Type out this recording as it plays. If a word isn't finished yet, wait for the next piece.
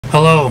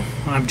Hello,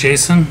 I'm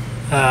Jason.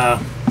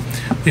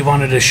 We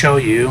wanted to show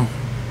you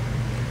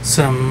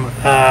some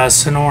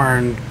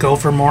Sonoran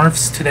gopher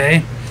morphs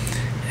today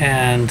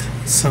and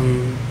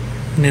some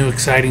new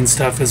exciting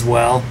stuff as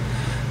well.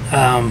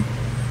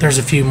 There's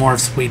a few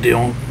morphs we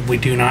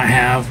do not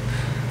have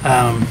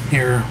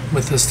here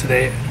with us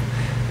today,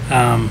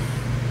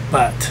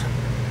 but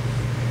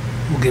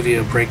we'll give you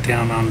a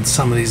breakdown on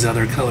some of these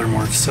other color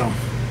morphs. So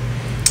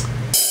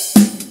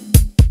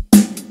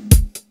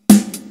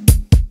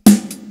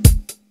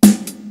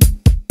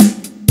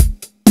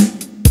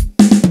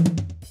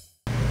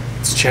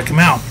check them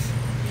out.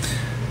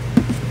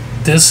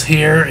 This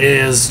here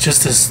is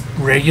just a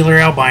regular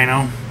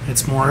albino.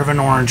 It's more of an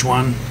orange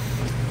one,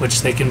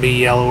 which they can be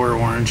yellow or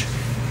orange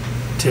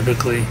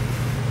typically.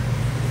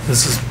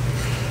 This is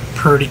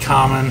pretty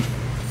common.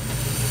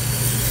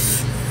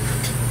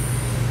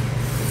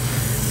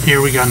 Here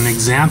we got an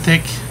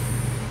axanthic.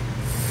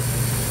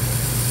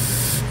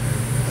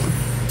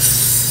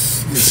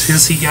 This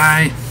hissy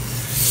guy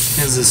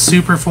is the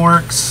super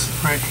forks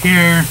right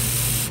here.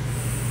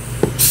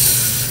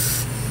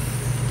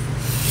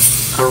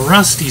 A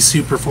rusty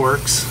super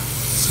forks,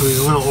 so he's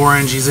a little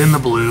orange. He's in the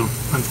blue,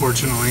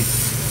 unfortunately.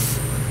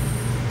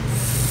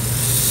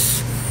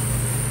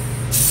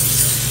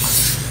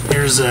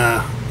 Here's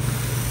a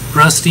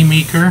rusty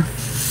meeker.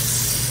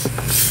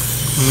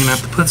 I'm gonna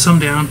have to put some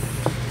down.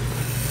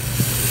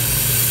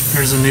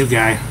 Here's a new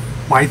guy,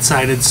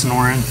 white-sided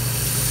Sonoran.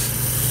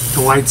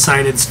 The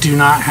white-sideds do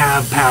not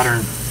have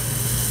pattern.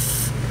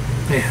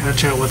 They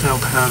hatch out without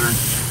pattern.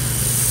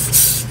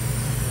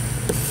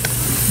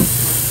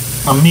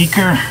 A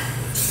meeker,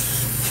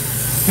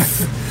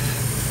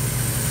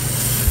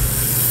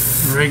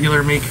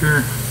 regular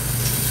meeker.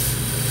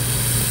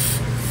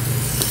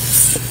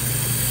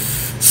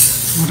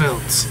 What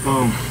else?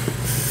 Oh,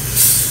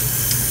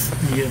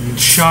 I'm getting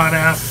shot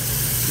at.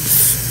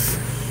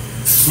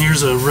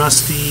 Here's a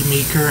rusty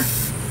meeker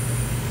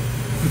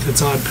with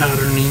its odd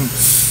patterning.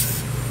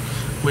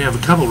 We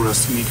have a couple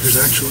rusty meekers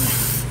actually.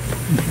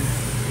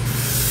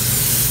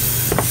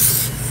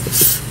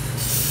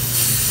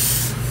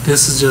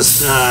 This is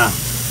just a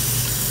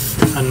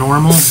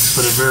normal,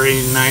 but a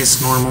very nice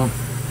normal.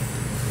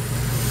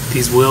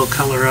 These will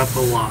color up a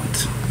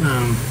lot.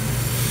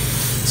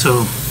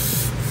 So,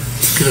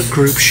 get a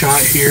group shot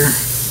here.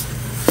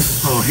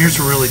 Oh, here's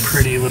a really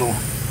pretty little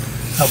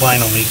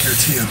albino meeker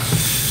too,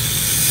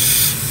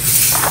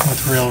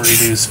 with real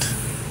reduced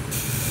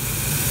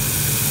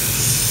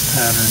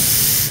pattern.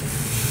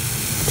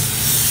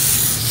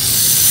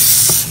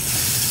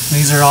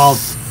 These are all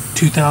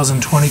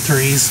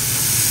 2023s.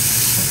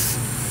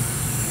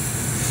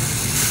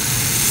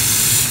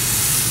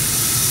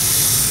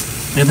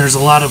 And there's a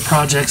lot of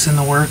projects in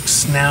the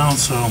works now,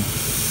 so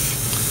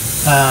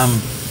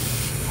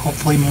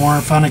hopefully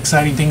more fun,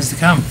 exciting things to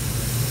come.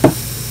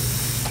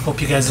 Hope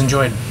you guys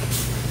enjoyed.